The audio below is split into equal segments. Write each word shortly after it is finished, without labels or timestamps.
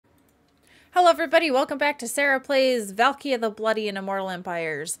Hello everybody, welcome back to Sarah Plays Valkia the Bloody and Immortal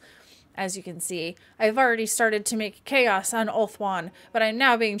Empires. As you can see, I've already started to make chaos on Ulthuan, but I'm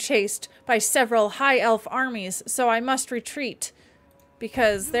now being chased by several high elf armies, so I must retreat.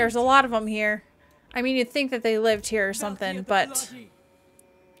 Because there's a lot of them here. I mean, you'd think that they lived here or something, but...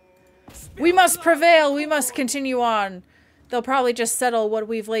 we must prevail! We must continue on! They'll probably just settle what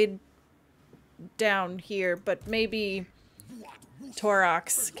we've laid down here, but maybe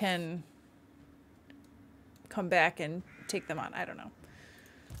Torox can come back and take them on. I don't know.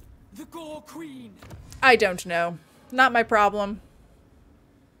 The Gore Queen. I don't know. Not my problem.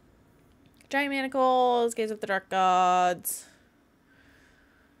 Giant manacles, gaze of the dark gods.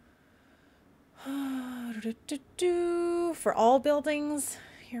 For all buildings.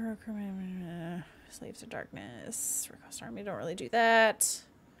 Hero crewman, slaves of darkness. Request army, don't really do that.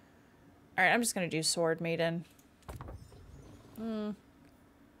 Alright, I'm just gonna do sword maiden.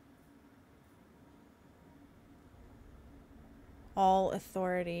 All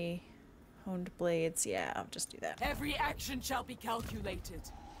authority. Honed blades. Yeah, I'll just do that. Every action shall be calculated.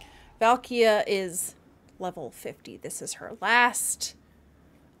 Valkia is level 50. This is her last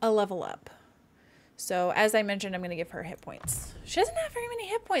a level up. So, as I mentioned, I'm going to give her hit points. She doesn't have very many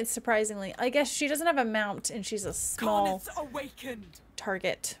hit points, surprisingly. I guess she doesn't have a mount, and she's a small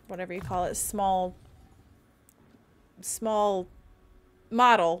target, whatever you call it. Small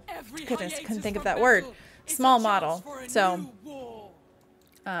model. Goodness, couldn't think of that word. Small model. So,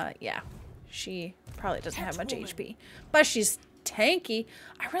 yeah. She probably doesn't have much HP. But she's tanky.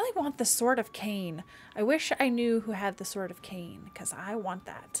 I really want the Sword of Cain. I wish I knew who had the Sword of Cain, because I want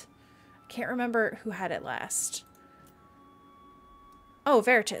that. I can't remember who had it last. Oh,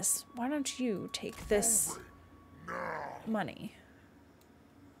 Veritas. Why don't you take this money?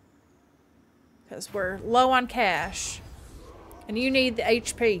 Because we're low on cash. And you need the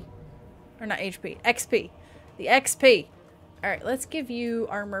HP. Or not HP. XP. The XP. Alright, let's give you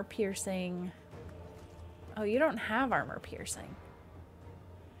armor piercing. Oh, you don't have armor piercing.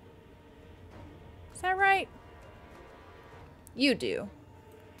 Is that right? You do.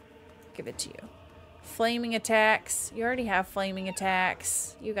 Give it to you. Flaming attacks. You already have flaming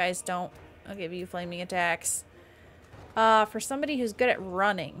attacks. You guys don't. I'll give you flaming attacks. For somebody who's good at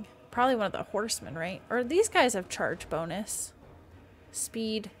running. Probably one of the horsemen, right? Or these guys have charge bonus.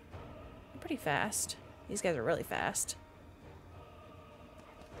 Speed. Pretty fast. These guys are really fast.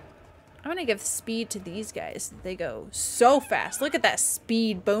 I'm gonna give speed to these guys. They go so fast. Look at that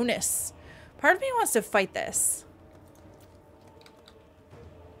speed bonus. Part of me wants to fight this.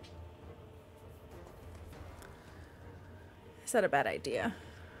 Is that a bad idea?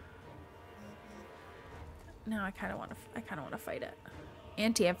 No, I kind of want to fight it.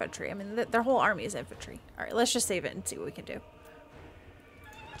 Anti-infantry. I mean, their whole army is infantry. All right, let's just save it and see what we can do.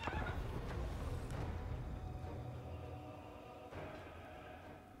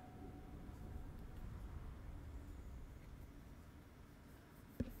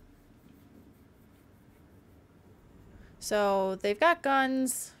 So they've got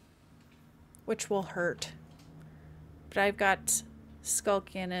guns, which will hurt. But I've got skull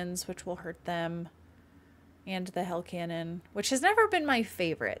cannons, which will hurt them. And the hell cannon, which has never been my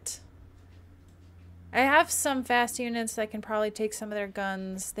favorite. I have some fast units that can probably take some of their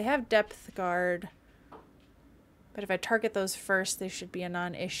guns. They have depth guard. But if I target those first, they should be a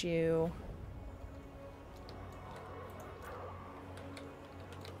non-issue.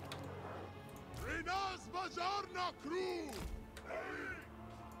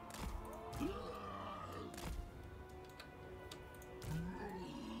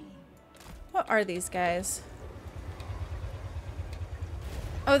 What are these guys?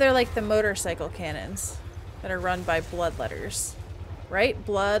 Oh, they're like the motorcycle cannons that are run by bloodletters. Right?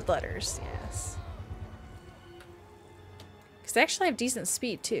 Bloodletters, yes. Because they actually have decent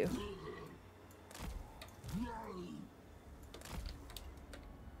speed, too.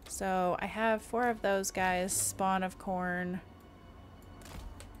 So, I have 4 of those guys. Spawn of corn.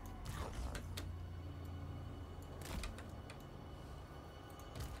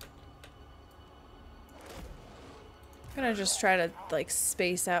 I'm gonna just try to, like,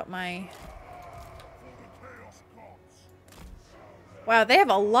 space out my... Wow, they have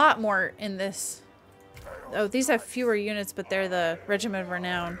a lot more in this. Oh, these have fewer units, but they're the Regiment of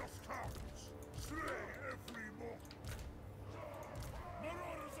Renown.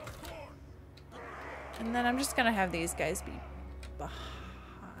 And then I'm just gonna have these guys be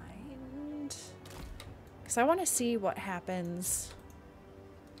behind. Because I want to see what happens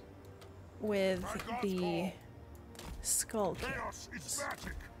with the skull cannons.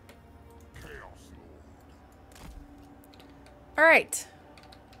 Alright.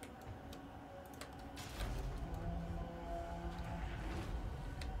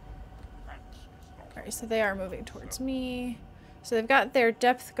 Alright, so they are moving towards me. So they've got their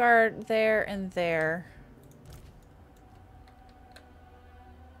depth guard there and there.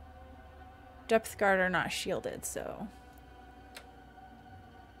 Depth guard are not shielded, so...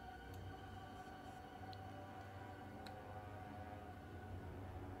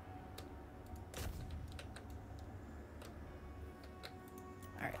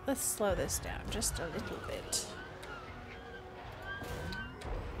 Alright, let's slow this down just a little bit.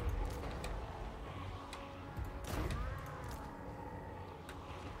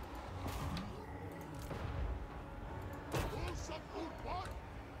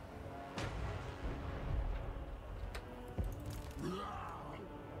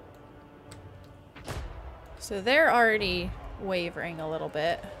 So they're already wavering a little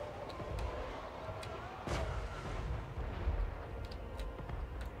bit.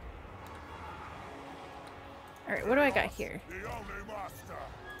 Alright, what do I got here?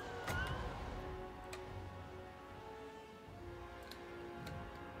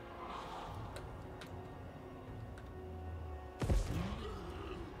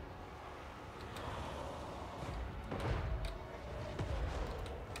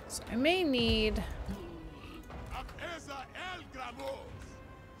 So I may need...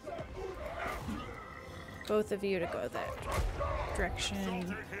 both of you to go that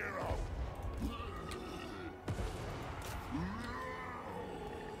direction.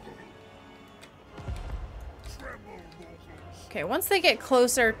 Okay, once they get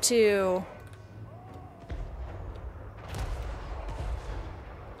closer to...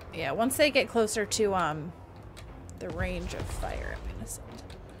 yeah, once they get closer to the range of fire, I'm gonna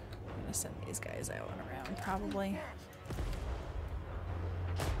send these guys out and around probably.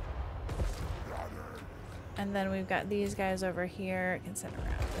 And then we've got these guys over here. I can send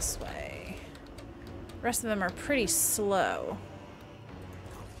around this way. The rest of them are pretty slow.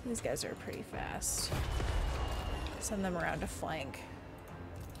 These guys are pretty fast. Send them around to flank.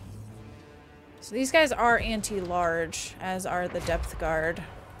 So these guys are anti-large, as are the depth guard.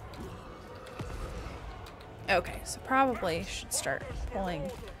 Okay, so probably should start pulling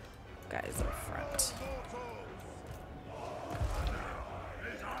guys up front.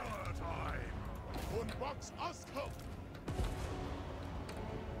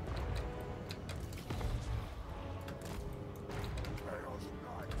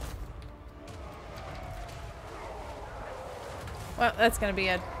 Well, that's gonna be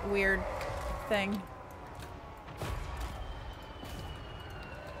a weird thing.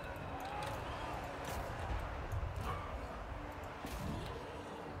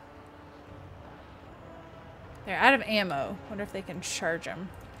 They're out of ammo. Wonder if they can charge them.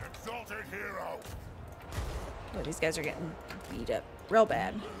 Exalted hero. Oh, these guys are getting beat up real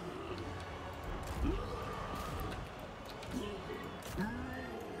bad.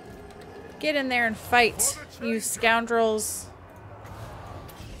 Get in there and fight, you scoundrels.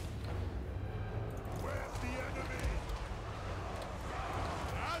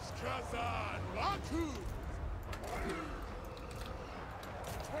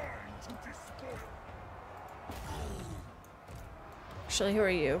 Actually, who are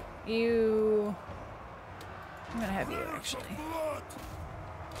you? You... I'm gonna have you, actually.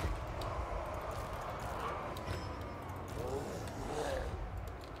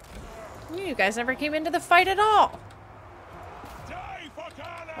 You guys never came into the fight at all!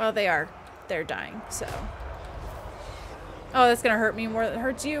 Well, they are. They're dying, so... oh, that's gonna hurt me more than it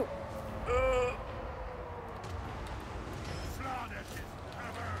hurts you.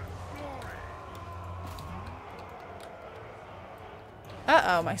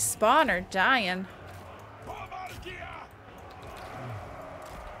 Uh-oh, my spawn are dying.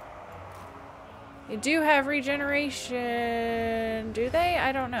 You do have regeneration. Do they?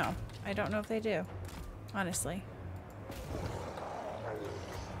 I don't know. I don't know if they do. Honestly.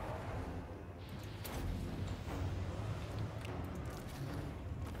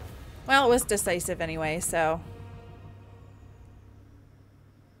 Well, it was decisive anyway, so...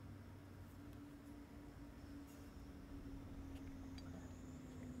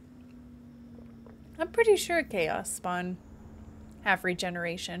 I'm pretty sure Chaos Spawn have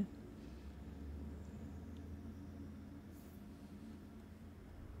regeneration.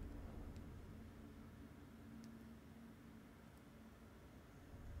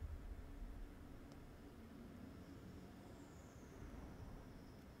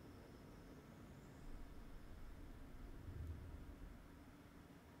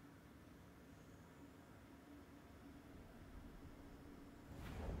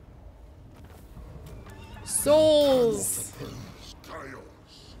 Souls!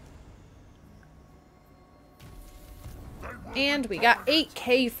 And we got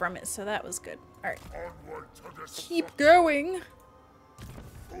 8K from it, so that was good. Alright. Onward to this Keep going.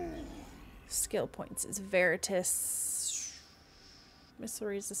 Skill points is Veritas. Missile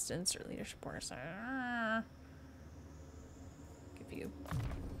resistance or leadership bonus. Give you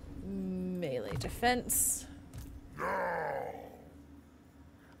melee defense. now.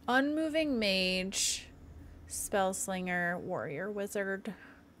 Unmoving mage. Spellslinger. Warrior wizard.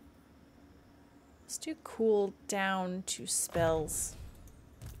 Let's do cool down to spells.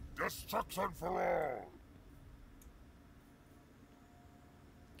 Destruction for all.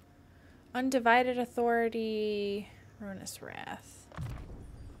 Undivided authority. Ruinous wrath.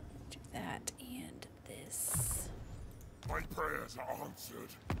 Do that and this. My prayers are answered.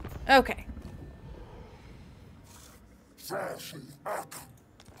 Okay. Flashing back.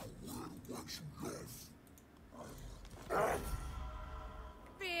 I will what you love.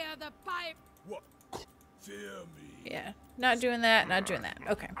 Fear the pipe. What? Fear me. Yeah. Not doing that, not doing that.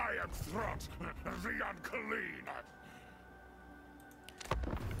 Okay. I am Throt, the unclean.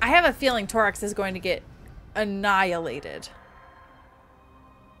 I have a feeling Torax is going to get annihilated.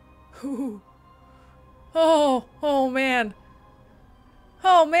 Ooh. Oh man.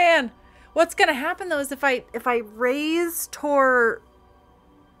 Oh man. What's gonna happen though is if I raise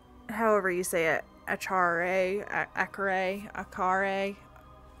however you say it, Akare,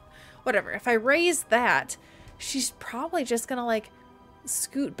 whatever. If I raise that, she's probably just gonna like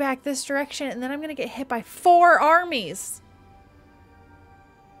scoot back this direction and then I'm gonna get hit by 4 armies.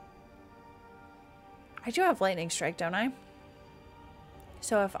 I do have lightning strike, don't I?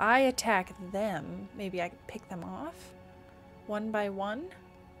 So if I attack them, maybe I can pick them off one by one.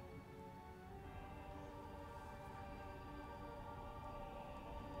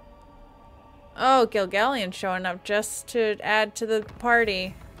 Oh, Gilgallion showing up just to add to the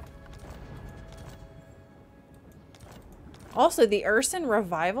party. Also, the Urson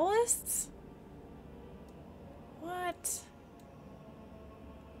Revivalists? What?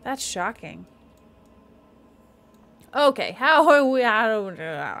 That's shocking. Okay, how do we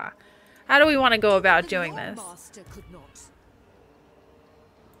want to go about doing this? Master could not.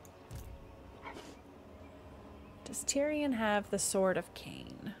 Does Tyrion have the Sword of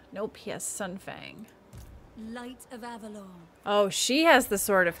Cain? Nope, he has Sunfang. Light of Avalon. Oh, she has the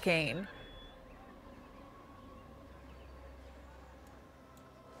Sword of Cain.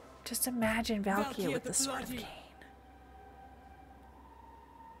 Just imagine Valkia with the Sword of Cain.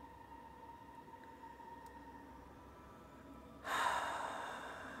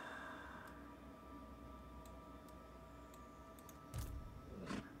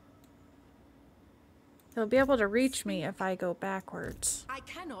 They'll be able to reach me if I go backwards. I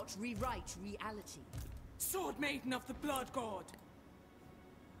cannot rewrite reality. Sword Maiden of the Blood God.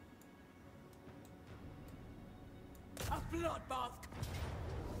 A bloodbath.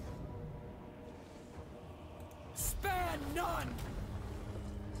 Spare none.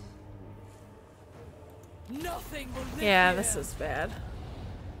 Nothing will live Yeah, here. this is bad.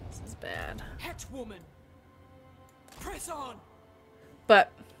 This is bad. Het woman. Press on.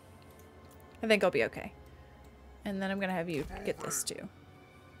 But I think I'll be okay. And then I'm gonna have you get this too.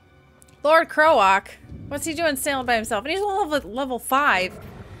 Lord Croak. What's he doing sailing by himself? And he's level 5.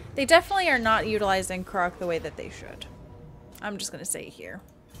 They definitely are not utilizing Croak the way that they should. I'm just gonna say here.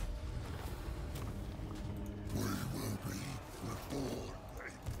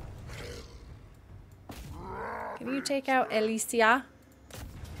 Can you take out Alicia?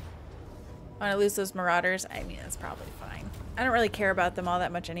 Want to lose those marauders? I mean, that's probably fine. I don't really care about them all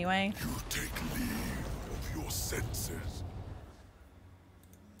that much anyway. You take leave of your senses.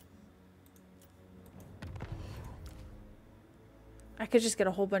 I could just get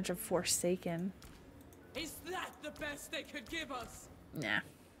a whole bunch of Forsaken. Is that the best they could give us? Nah.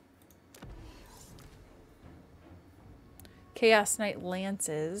 Chaos Knight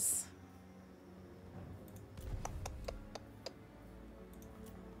Lances.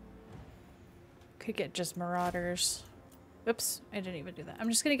 Could get just Marauders. Oops, I didn't even do that. I'm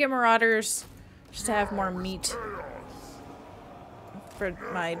just gonna get Marauders just to have more meat for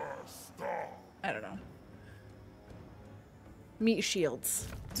my, I don't know, meat shields.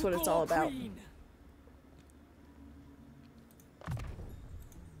 That's what it's all about. Queen.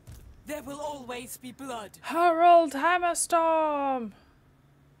 There will always be blood. Harold Hammerstorm!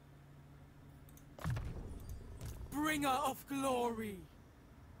 Bringer of glory.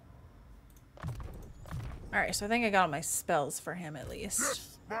 Alright, so I think I got all my spells for him at least.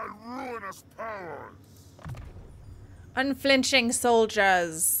 Yes, my ruinous powers. Unflinching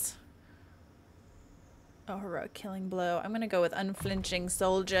soldiers. Oh, heroic killing blow. I'm gonna go with unflinching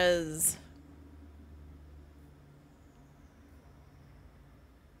soldiers.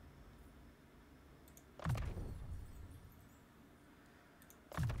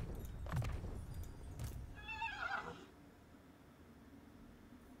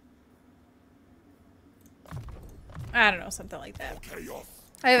 I don't know, something like that. Chaos.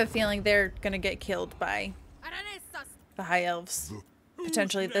 I have a feeling they're gonna get killed by the High Elves.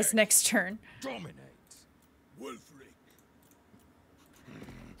 Potentially this next turn. Dominate. Wolfric.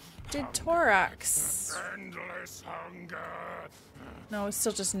 Did Torox? Endless hunger. No, it's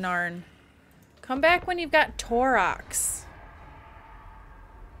still just Narn. Come back when you've got Torox.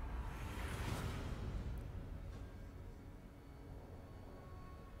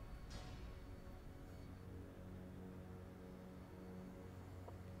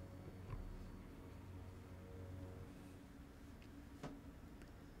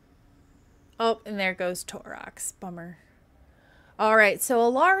 Oh, and there goes Torox. Bummer. Alright, so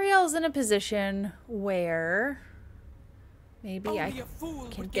Alariel's in a position where maybe Only I a fool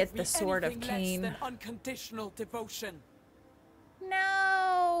can would get give the me Sword of anything less Cain. than unconditional devotion.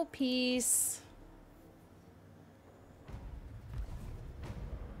 No, peace.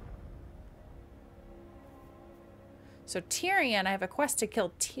 So Tyrion, I have a quest to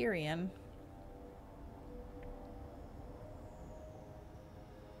kill Tyrion.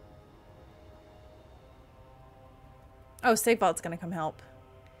 Oh, Sigvald's gonna come help.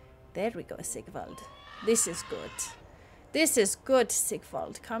 There we go, Sigvald. This is good. This is good,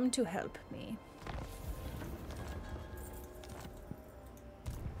 Sigvald. Come to help me.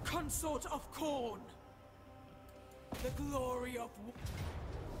 Consort of Corn. The glory of...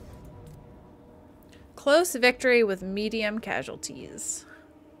 Close victory with medium casualties.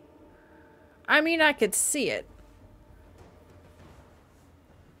 I mean, I could see it.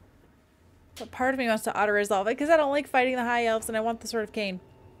 But part of me wants to auto-resolve it because I don't like fighting the High Elves and I want the Sword of Cain.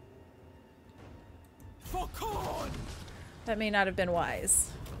 For Corn! That may not have been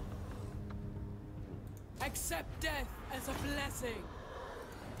wise. Accept death as a blessing.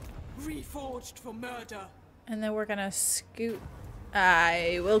 Reforged for murder. And then we're gonna scoot.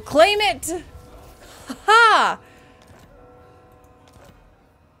 I will claim it! Ha!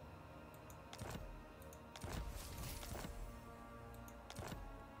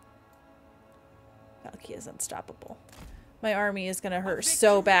 Valkia is unstoppable. My army is gonna hurt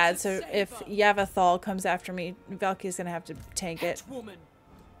so bad, so if Yavathal comes after me, Valkia's gonna have to tank it. Woman.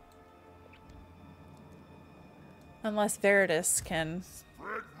 Unless Veritas can...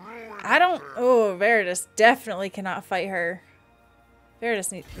 I don't... Oh, Veritas definitely cannot fight her.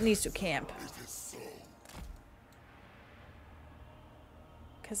 Veritas needs to camp.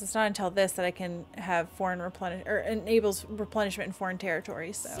 Because it's not until this that I can have foreign replenish... or enables replenishment in foreign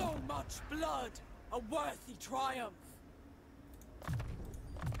territories, so... So much blood! A worthy triumph!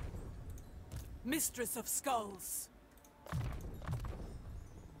 Mistress of Skulls.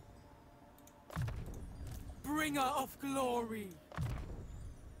 Bringer of Glory.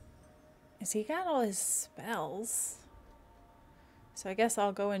 Is he got all his spells? So I guess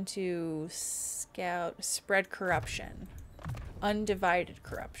I'll go into Scout, Spread Corruption. Undivided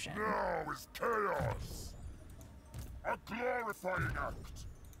Corruption. Now is chaos. A glorifying act.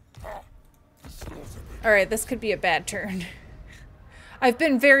 Ha. Alright, this could be a bad turn. I've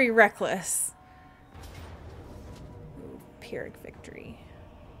been very reckless. Ooh, Pyrrhic victory.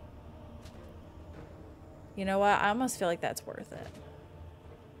 You know what? I almost feel like that's worth it.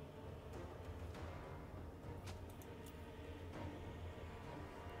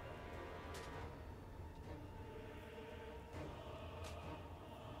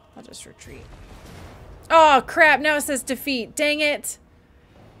 I'll just retreat. Oh, crap. Now it says defeat. Dang it.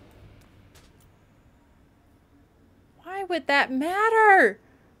 Why would that matter?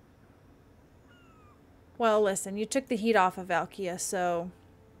 Well, listen. You took the heat off of Valkia, so...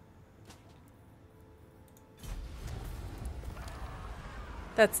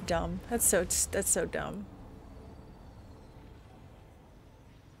 That's dumb. That's so dumb.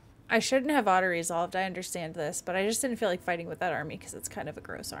 I shouldn't have auto-resolved, I understand this, but I just didn't feel like fighting with that army because it's kind of a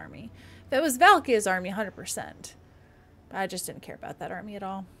gross army. If it was Valkia's army, 100%. But I just didn't care about that army at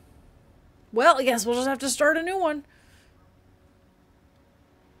all. Well, I guess we'll just have to start a new one.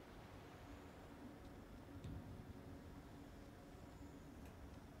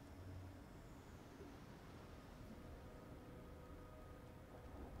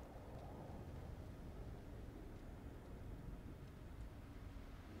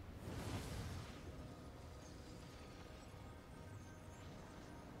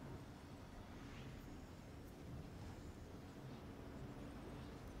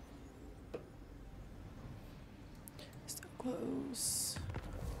 Close.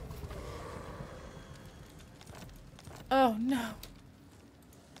 Oh no.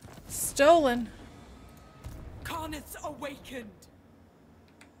 Stolen. Carnets awakened.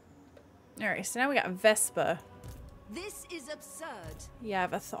 Alright, so now we got Vespa. This is absurd.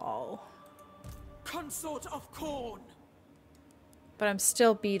 Yavathal. consort of corn. But I'm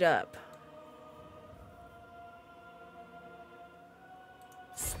still beat up.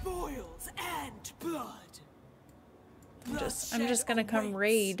 Spoils and blood. I'm just gonna come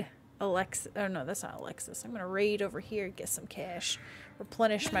raid Alexis. Oh no, that's not Alexis. I'm gonna raid over here, get some cash,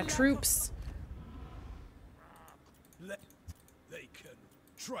 replenish my troops. They can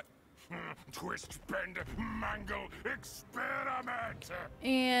try. Twist, bend, mangle, experiment.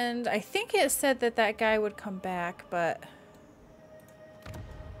 And I think it said that that guy would come back, but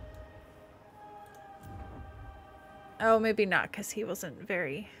oh, maybe not, because he wasn't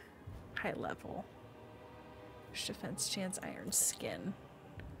very high level. Defense chance, iron skin.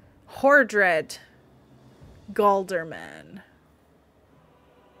 Hordred. Galderman.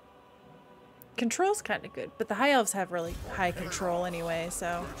 Control's kind of good, but the high elves have really high control anyway,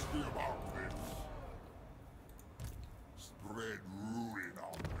 so. Spread ruin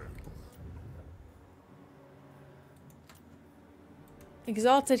on them.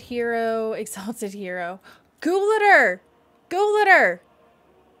 Exalted hero, exalted hero. Goulater! Goulater!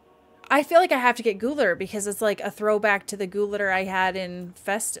 I feel like I have to get Goulater because it's like a throwback to the Goulater I had in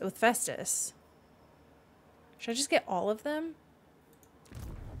with Festus. Should I just get all of them?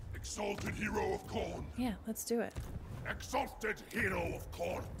 Exalted hero of corn. Yeah, let's do it. Exalted hero of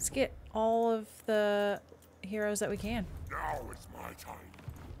corn. Let's get all of the heroes that we can. Now it's my time.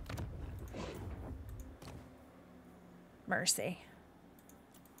 Mercy.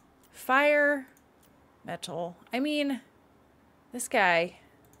 Fire. Metal. I mean, this guy.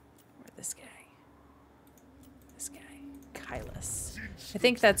 Or this guy. This guy. Kylus. I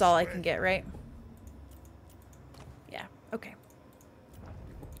think that's all I can get, right? Yeah, okay.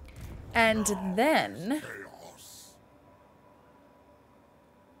 And then Chaos.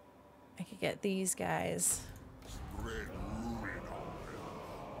 I could get these guys. Spread ruin on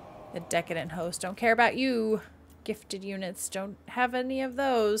them. The Decadent Host. Don't care about you. Gifted units. Don't have any of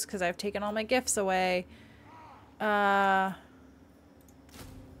those because I've taken all my gifts away.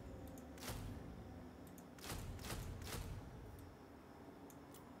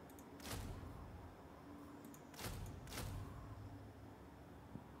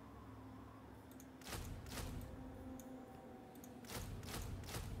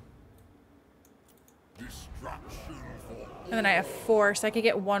 Destruction for And then I have 4, so I could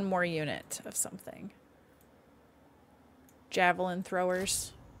get 1 more unit of something. Javelin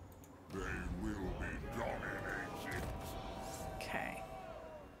throwers. they will be dominated. Okay.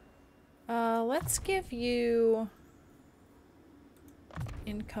 Let's give you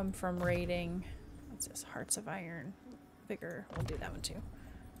income from raiding. What's this? Hearts of Iron. Vigor. We'll do that one too.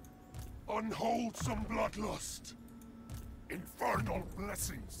 Unwholesome bloodlust. Infernal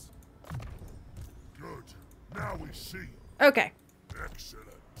blessings. Good. Now we see. Okay. Excellent.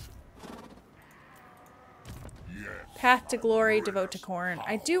 Yes. Path to Glory, Devote to Corn.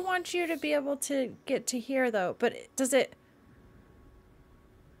 I do want you to be able to get to here though, but does it...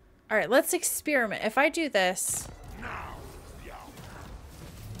 Alright, let's experiment. If I do this... Now. Yeah.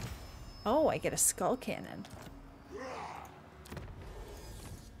 Oh, I get a skull cannon.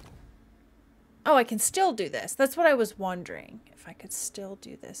 Oh, I can still do this. That's what I was wondering. If I could still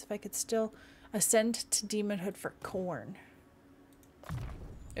do this. If I could still ascend to demonhood for corn.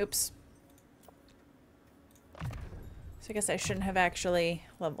 Oops. So I guess I shouldn't have actually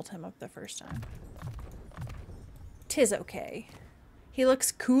leveled him up the first time. 'Tis okay. He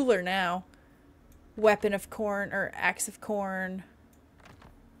looks cooler now. Weapon of corn, or axe of corn.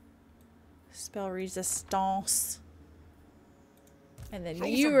 Spell resistance. And then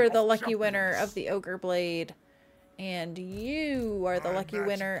you are the lucky winner of the Ogre Blade. And you are the lucky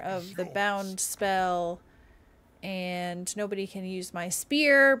winner of the Bound spell. And nobody can use my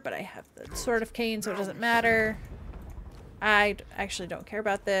spear, but I have the Sword of Cain, so it doesn't matter. I actually don't care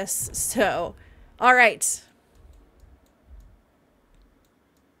about this, so... Alright.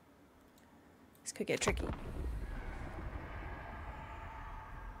 This could get tricky.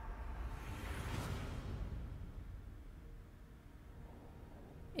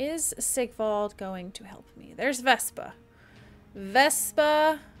 Is Sigvald going to help me? There's Vespa.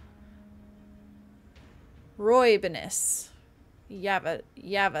 Vespa. Roibinus.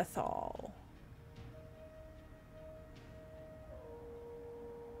 Yavathal.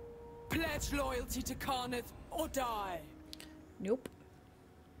 Pledge loyalty to Carneth or die. Nope.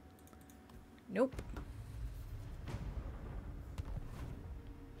 Nope.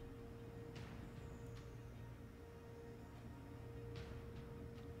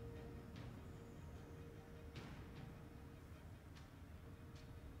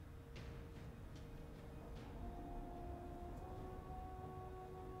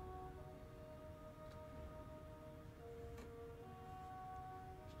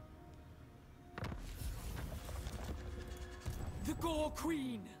 Gore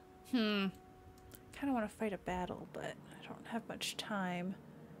Queen. Kind of want to fight a battle, but I don't have much time.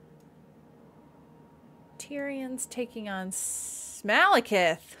 Tyrion's taking on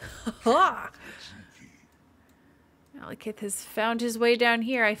Malekith. Malekith has found his way down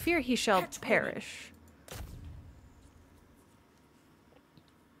here. I fear he shall perish.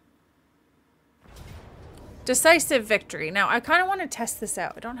 Decisive victory. Now, I kind of want to test this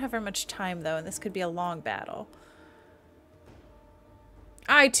out. I don't have very much time, though, and this could be a long battle.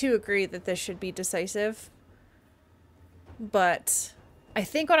 I, too, agree that this should be decisive. But I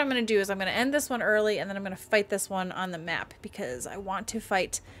think what I'm going to do is I'm going to end this one early, and then I'm going to fight this one on the map, because I want to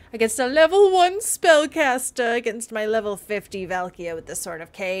fight against a level 1 spellcaster against my level 50 Valkia with the Sword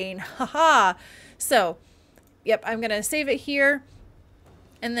of Cain. Haha! So, yep, I'm going to save it here.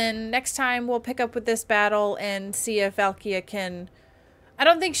 And then next time we'll pick up with this battle and see if Valkia can... I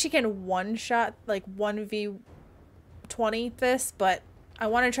don't think she can one-shot, like 1v20 this, but I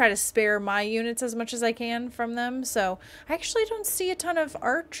want to try to spare my units as much as I can from them. So I actually don't see a ton of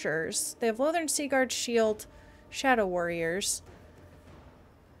archers. They have Lothern Seaguard, Shield, Shadow Warriors.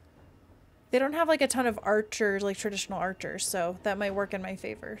 They don't have like a ton of archers, like traditional archers, so that might work in my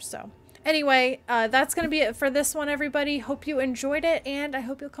favor. So anyway, that's going to be it for this one, everybody. Hope you enjoyed it, and I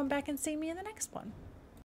hope you'll come back and see me in the next one.